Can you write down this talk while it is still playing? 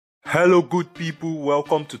Hello good people,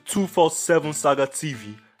 welcome to 247 Saga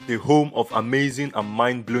TV, the home of amazing and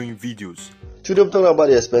mind-blowing videos. Today I'm talking about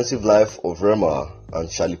the expensive life of Rema and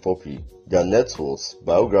Shallipopi, their net worth,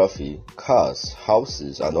 biography, cars,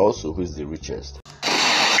 houses, and also who is the richest.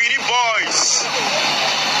 Beninboys!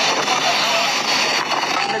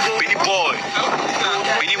 Beninboy!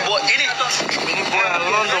 Beninboy in it! Beninboy and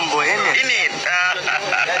London boy in it! Beninboy!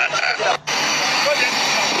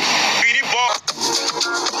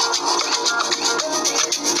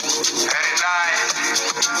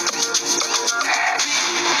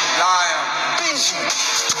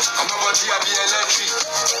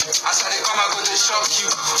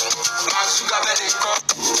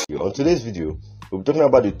 On today's video, we'll be talking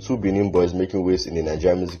about the two Benin boys making waves in the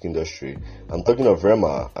Nigerian music industry. I'm talking of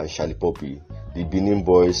Rema and Shallipopi, the Benin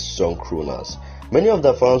boys song crooners. Many of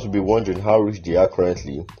their fans will be wondering how rich they are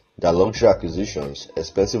currently, their luxury acquisitions,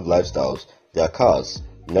 expensive lifestyles, their cars,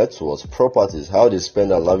 net worth, properties, how they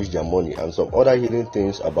spend and lavish their money, and some other hidden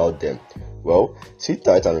things about them. Well, sit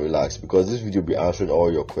tight and relax because this video will be answering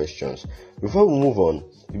all your questions. Before we move on,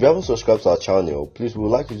 if you haven't subscribed to our channel, please we would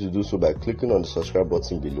like you to do so by clicking on the subscribe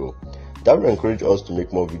button below. That will encourage us to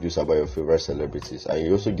make more videos about your favorite celebrities, and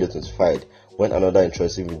you also get notified when another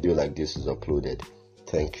interesting video like this is uploaded.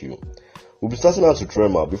 Thank you. We'll be starting out with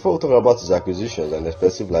Rema. Before we talk about his acquisitions and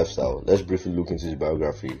expensive lifestyle, let's briefly look into his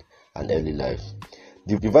biography and early life.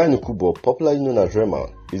 The Divine Ukubo, popularly known as Rema,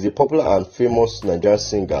 is a popular and famous Nigerian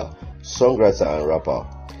singer, songwriter and rapper.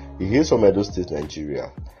 He hails from Edo State,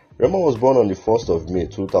 Nigeria. Rema was born on the 1st of May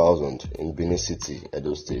 2000 in Benin City,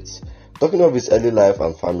 Edo State. Talking of his early life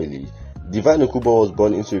and family, Divine Ukubo was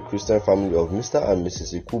born into a Christian family of Mr. and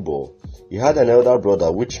Mrs. Ukubo. He had an elder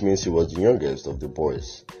brother, which means he was the youngest of the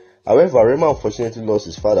boys. However, Rema unfortunately lost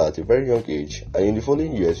his father at a very young age, and in the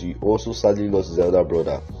following years he also sadly lost his elder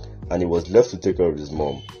brother, and he was left to take care of his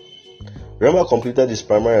mom. Rema completed his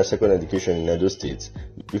primary and secondary education in Edo State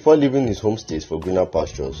before leaving his home state for greener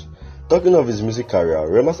pastures. Talking of his music career,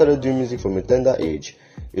 Rema started doing music from a tender age.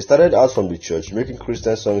 He started out from the church, making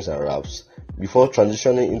Christian songs and raps, before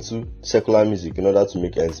transitioning into secular music in order to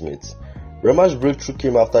make ends meet. Rema's breakthrough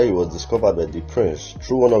came after he was discovered by The Prince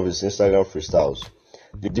through one of his Instagram freestyles.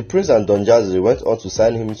 The Prince and Don Jazzy went on to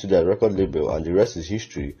sign him into their record label, and the rest is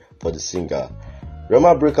history for the singer.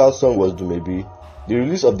 Rema's breakout song was Dumebi. The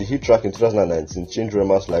release of the hit track in 2019 changed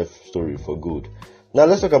Rema's life story for good. Now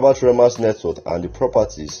let's talk about Rema's net worth and the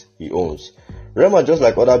properties he owns. Rema, just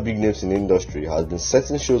like other big names in the industry, has been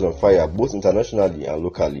setting shows on fire both internationally and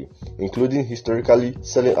locally, including historically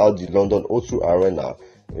selling out the London O2 Arena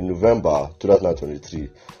in November 2023.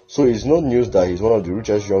 So it's no news that he's one of the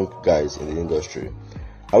richest young guys in the industry.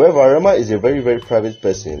 However, Rema is a very private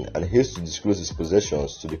person and hates to disclose his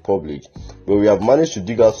possessions to the public, but we have managed to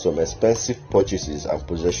dig out some expensive purchases and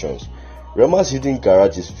possessions. Rema's hidden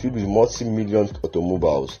garage is filled with multi-million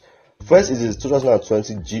automobiles. First is his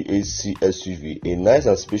 2020 GHC SUV, a nice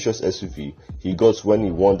and spacious SUV he got when he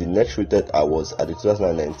won the Next Rated Awards at the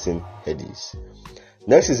 2019 HEHEHE.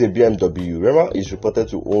 Next is a BMW. Rema is reported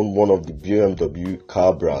to own one of the BMW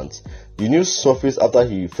car brands. The news surfaced after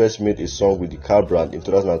he first made a song with the car brand in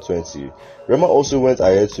 2020. Rema also went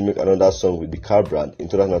ahead to make another song with the car brand in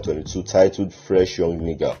 2022 titled Fresh Young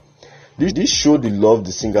Nigga. This showed the love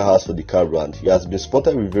the singer has for the car brand. He has been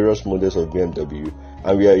spotted with various models of BMW,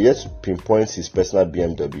 and we are yet to pinpoint his personal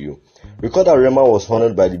BMW. Recall that Rema was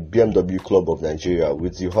honored by the BMW Club of Nigeria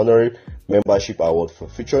with the Honorary Membership Award for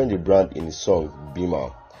featuring the brand in his song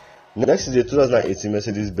Beamer. Next is the 2018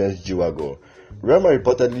 Mercedes-Benz G-Wagon. Rema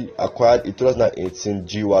reportedly acquired a 2018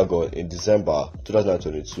 G-Wagon in December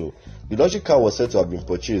 2022. The luxury car was said to have been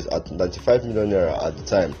purchased at 95 million naira at the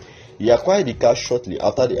time. He acquired the car shortly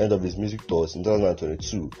after the end of his music tours in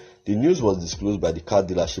 2022. The news was disclosed by the car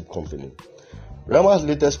dealership company. Rema's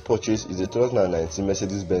latest purchase is a 2019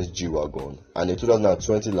 Mercedes-Benz G-Wagon and a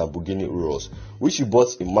 2020 Lamborghini Urus, which he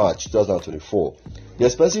bought in March 2024. The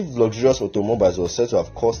expensive luxurious automobiles was said to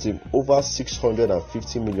have cost him over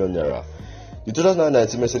 650 million naira. The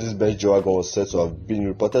 2019 Mercedes-Benz G-Wagon was said to have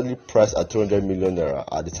been reportedly priced at 200 million naira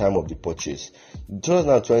at the time of the purchase. The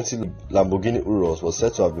 2020 Lamborghini Urus was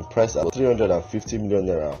said to have been priced at 350 million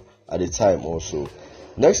naira at the time also.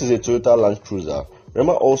 Next is a Toyota Land Cruiser.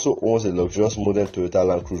 Rema also owns a luxurious modern Toyota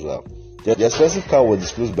Land Cruiser. The expensive car was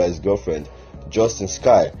disclosed by his girlfriend, Justin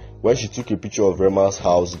Sky, when she took a picture of Rema's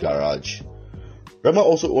house garage. Rema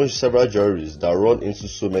also owns several jewelries that run into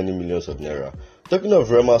so many millions of naira. Talking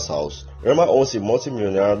of Rema's house, Rema owns a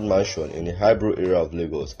multi-millionaire mansion in the Highbrow area of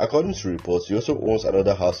Lagos. According to reports, he also owns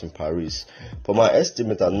another house in Paris. For my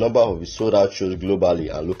estimate and number of his sold out shows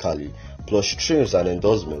globally and locally, plus streams and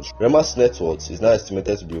endorsements, Rema's net worth is now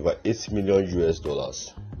estimated to be over $8 million.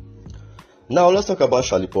 Now let's talk about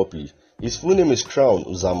Shallipopi. His full name is Crown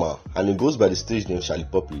Uzama and he goes by the stage name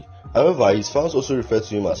Shallipopi. However, his fans also refer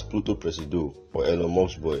to him as Pluto Presido or Elon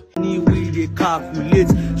Musk boy. Anyway, they calculate.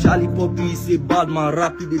 Shallipopi is a bad man,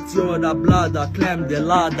 rapid, they tear the bladder, climb the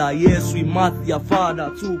ladder. Yes, we met your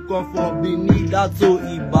father to come from Benin, that's so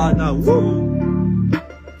Ibana. Woo!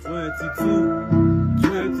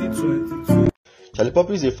 2022.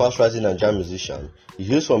 Shallipopi is a fast-rising Nigerian musician. He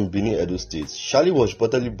hails from Benin, Edo State. Shalli was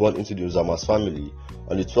reportedly born into the Uzama's family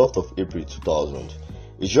on the 12th of April 2000.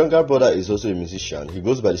 His younger brother is also a musician. He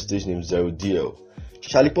goes by the stage name Decl.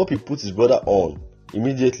 Shallipopi put his brother on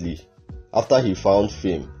immediately after he found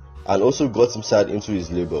fame and also got him signed into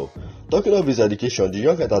his label. Talking of his education, the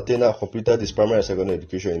young entertainer completed his primary and secondary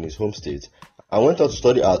education in his home state and went on to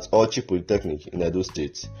study at Ochi Polytechnic in Edo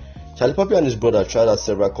State. Shallipopi and his brother tried out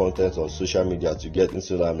several contents on social media to get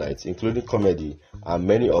into limelight, including comedy, and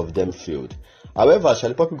many of them failed. However,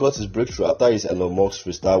 Shallipopi got his breakthrough after his Elon Musk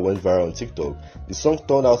freestyle went viral on TikTok. The song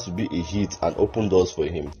turned out to be a hit and opened doors for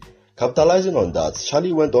him. Capitalizing on that,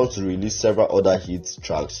 Shalli went on to release several other hit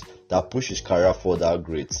tracks that pushed his career further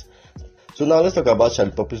great. So now let's talk about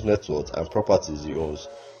Shallipopi's net worth and properties he owns.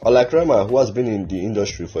 Unlike Rema, who has been in the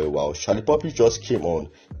industry for a while, Shallipopi just came on.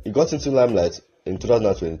 He got into limelight in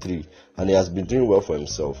 2023 and he has been doing well for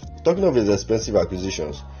himself. Talking of his expensive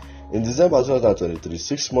acquisitions, in December 2023,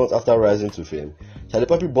 6 months after rising to fame,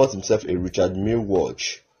 Shallipopi bought himself a Richard Mille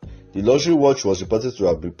watch. The luxury watch was reported to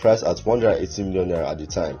have been priced at 180 million naira at the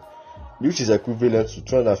time, which is equivalent to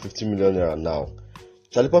 250 million naira now.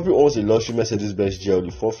 Shallipopi owns a luxury Mercedes-Benz GLE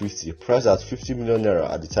 450 priced at 50 million naira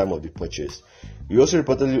at the time of the purchase. He also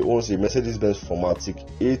reportedly owns a Mercedes-Benz Formatic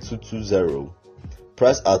A220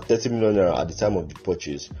 priced at 30 million naira at the time of the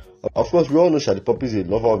purchase. Of course, we all know Shallipopi is a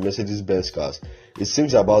lover of Mercedes-Benz cars. He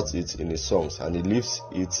sings about it in his songs and he lives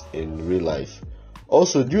it in real life.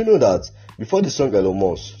 Also, do you know that before the song Elon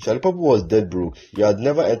Musk, Shallipopi was dead broke? He had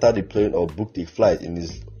never entered a plane or booked a flight in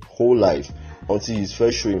his whole life until his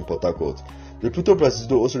first show in Port Harcourt. The Pluto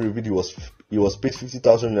Presido also revealed he was paid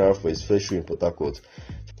 50,000 naira for his first show in Port Harcourt.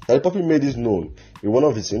 Shallipopi made this known in one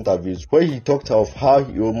of his interviews where he talked of how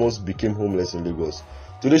he almost became homeless in Lagos.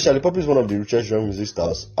 Today, Shallipopi is one of the richest young music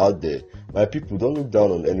stars out there. My people, don't look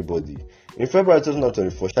down on anybody. In February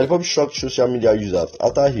 2024, Shallipopi shocked social media users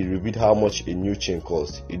after he revealed how much a new chain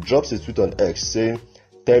cost. He drops a tweet on X saying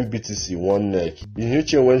 10 BTC, one neck. The new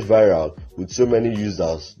chain went viral with so many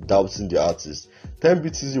users doubting the artist. 10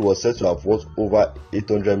 BTC was said to have worth over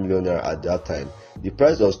 800 million naira at that time. The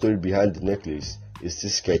price or story behind the necklace is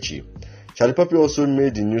still sketchy. Shallipopi also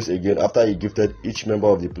made the news again after he gifted each member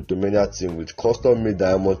of the Plutomania team with custom-made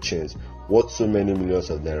diamond chains worth so many millions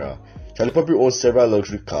of naira. Shallipopi owns several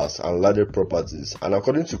luxury cars and landed properties, and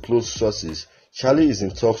according to close sources, Shalli is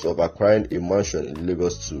in talks of acquiring a mansion in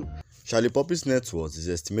Lagos too. Shallipopi's net worth is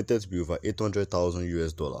estimated to be over $800,000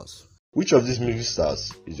 US. Which of these music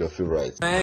stars is your favorite?